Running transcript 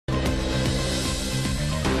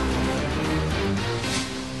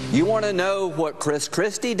You want to know what Chris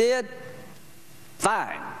Christie did?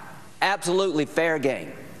 Fine. Absolutely fair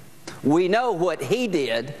game. We know what he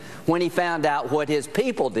did when he found out what his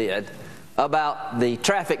people did about the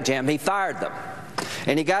traffic jam. He fired them.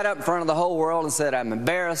 And he got up in front of the whole world and said, I'm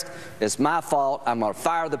embarrassed. It's my fault. I'm going to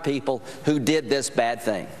fire the people who did this bad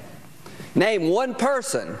thing. Name one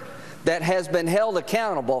person that has been held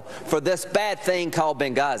accountable for this bad thing called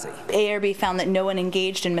Benghazi. ARB found that no one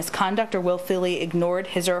engaged in misconduct or willfully ignored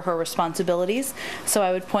his or her responsibilities. So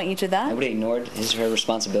I would point you to that. Nobody ignored his or her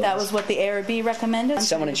responsibilities. That was what the ARB recommended.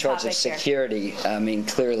 Someone in charge of security,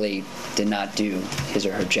 clearly did not do his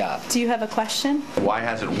or her job. Do you have a question? Why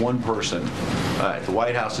hasn't one person at the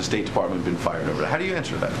White House, the State Department, been fired over that? How do you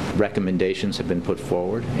answer that? Recommendations have been put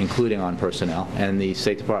forward, including on personnel, and the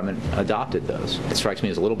State Department adopted those. It strikes me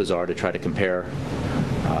as a little bizarre to try to compare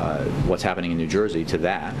what's happening in New Jersey to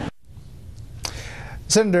that.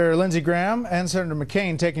 Senator Lindsey Graham and Senator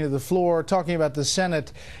McCain taking to the floor, talking about the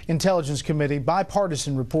Senate Intelligence Committee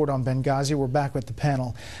bipartisan report on Benghazi. We're back with the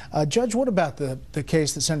panel. Judge, what about the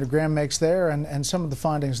case that Senator Graham makes there and some of the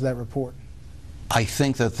findings of that report? I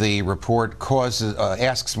think that the report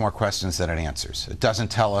asks more questions than it answers. It doesn't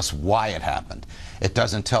tell us why it happened. It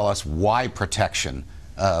doesn't tell us why protection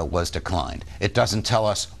was declined. It doesn't tell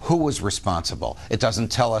us who was responsible. It doesn't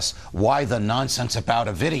tell us why the nonsense about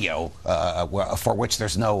a video for which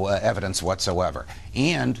there's no evidence whatsoever.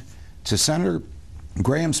 And to Senator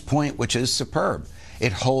Graham's point, which is superb,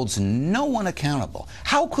 it holds no one accountable.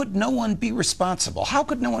 How could no one be responsible? How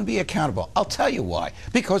could no one be accountable? I'll tell you why.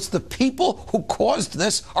 Because the people who caused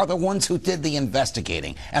this are the ones who did the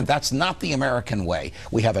investigating, and that's not the American way.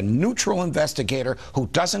 We have a neutral investigator who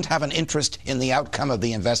doesn't have an interest in the outcome of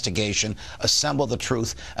the investigation, assemble the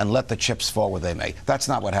truth, and let the chips fall where they may. That's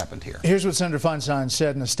not what happened here. Here's what Senator Feinstein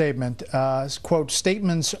said in a statement. Quote,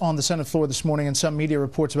 statements on the Senate floor this morning and some media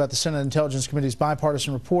reports about the Senate Intelligence Committee's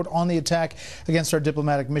bipartisan report on the attack against our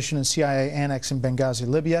diplomatic mission and CIA annex in Benghazi,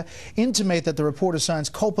 Libya, intimate that the report assigns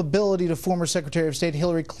culpability to former Secretary of State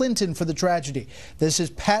Hillary Clinton for the tragedy. This is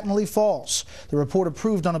patently false. The report,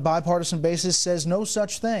 approved on a bipartisan basis, says no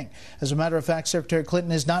such thing. As a matter of fact, Secretary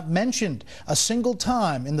Clinton is not mentioned a single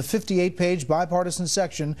time in the 58-page bipartisan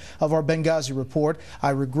section of our Benghazi report.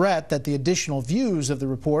 I regret that the additional views of the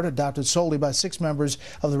report, adopted solely by 6 members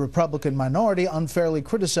of the Republican minority, unfairly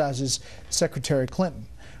criticizes Secretary Clinton.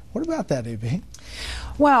 What about that, A.B.?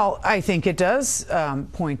 Well, I think it does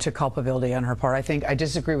point to culpability on her part. I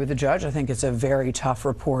disagree with the judge. I think it's a very tough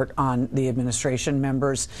report on the administration,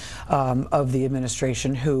 members of the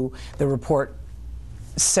administration who the report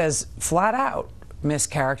says flat out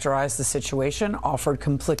mischaracterized the situation, offered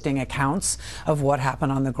conflicting accounts of what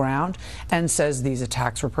happened on the ground, and says these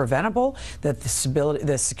attacks were preventable, that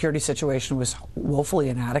the security situation was woefully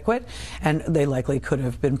inadequate, and they likely could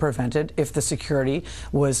have been prevented if the security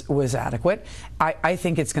was adequate. I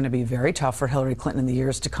think it's going to be very tough for Hillary Clinton in the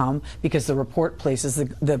years to come, because the report places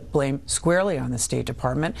the blame squarely on the State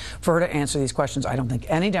Department for her to answer these questions. I don't think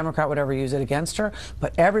any Democrat would ever use it against her,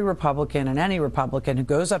 but every Republican and any Republican who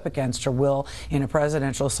goes up against her will in a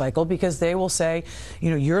presidential cycle, because they will say, you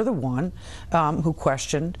know, you're the one who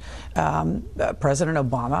questioned President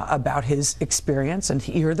Obama about his experience, and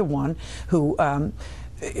you're the one who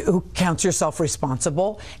counts yourself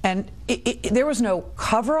responsible. And there was no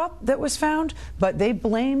cover-up that was found, but they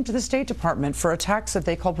blamed the State Department for attacks that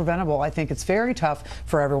they call preventable. I think it's very tough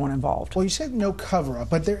for everyone involved. Well, you said no cover-up,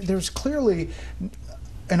 but there's clearly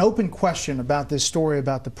an open question about this story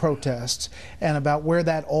about the protests and about where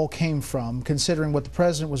that all came from, considering what the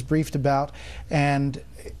president was briefed about and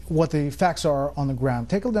what the facts are on the ground.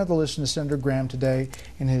 Take another listen to Senator Graham today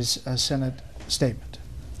in his Senate statement.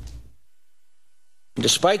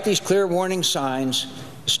 Despite these clear warning signs,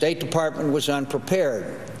 the State Department was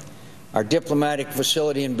unprepared. Our diplomatic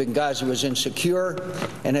facility in Benghazi was insecure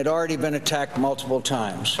and had already been attacked multiple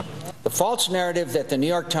times. The false narrative that the New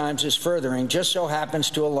York Times is furthering just so happens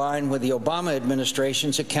to align with the Obama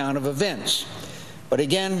administration's account of events. But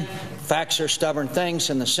again, facts are stubborn things,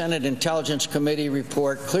 and the Senate Intelligence Committee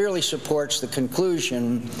report clearly supports the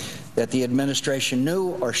conclusion that the administration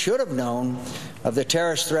knew or should have known of the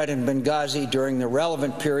terrorist threat in Benghazi during the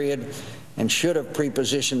relevant period and should have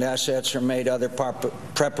prepositioned assets or made other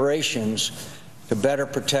preparations to better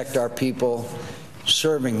protect our people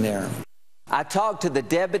serving there. I talked to the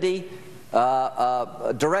deputy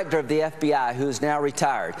director of the FBI, who is now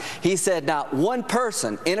retired. He said not one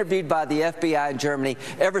person interviewed by the FBI in Germany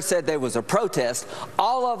ever said there was a protest.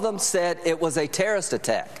 All of them said it was a terrorist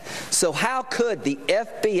attack. So how could the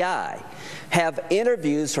FBI have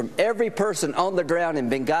interviews from every person on the ground in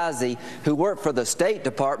Benghazi who worked for the State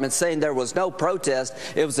Department saying there was no protest,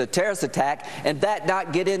 it was a terrorist attack, and that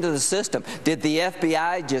not get into the system? Did the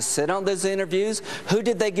FBI just sit on those interviews? Who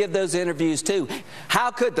did they give those interviews to?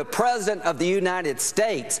 How could the President of the United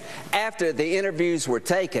States, after the interviews were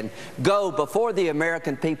taken, go before the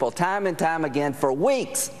American people time and time again for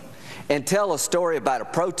weeks and tell a story about a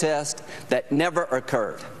protest that never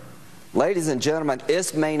occurred? Ladies and gentlemen,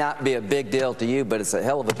 this may not be a big deal to you, but it's a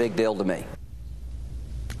hell of a big deal to me.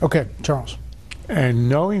 Okay, Charles. And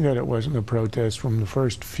knowing that it wasn't a protest from the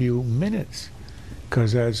first few minutes,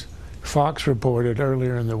 because as Fox reported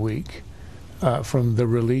earlier in the week, from the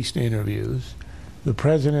released interviews, the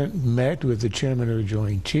president met with the chairman of the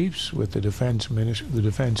Joint Chiefs, with the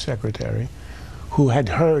defense secretary, who had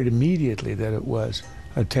heard immediately that it was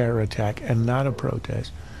a terror attack and not a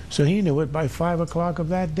protest. So he knew it by 5 o'clock of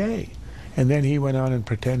that day. And then he went on and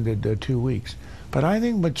pretended 2 weeks. But I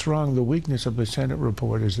think what's wrong, the weakness of the Senate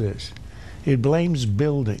report is this. It blames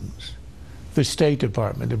buildings, the State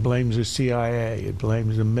Department, it blames the CIA, it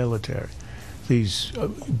blames the military, these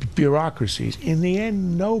bureaucracies. In the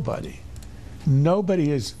end, nobody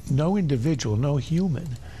is, no individual, no human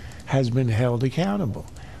has been held accountable.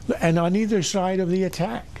 And on either side of the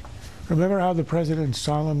attack. Remember how the president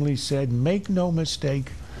solemnly said, make no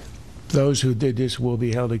mistake, those who did this will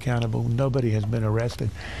be held accountable. Nobody has been arrested.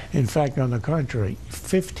 In fact, on the contrary,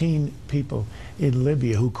 15 people in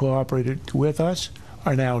Libya who cooperated with us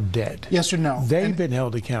are now dead. Yes or no? They've been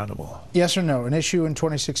held accountable. Yes or no? An issue in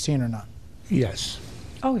 2016 or not? Yes.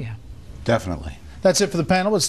 Oh, yeah. Definitely. That's it for the panel.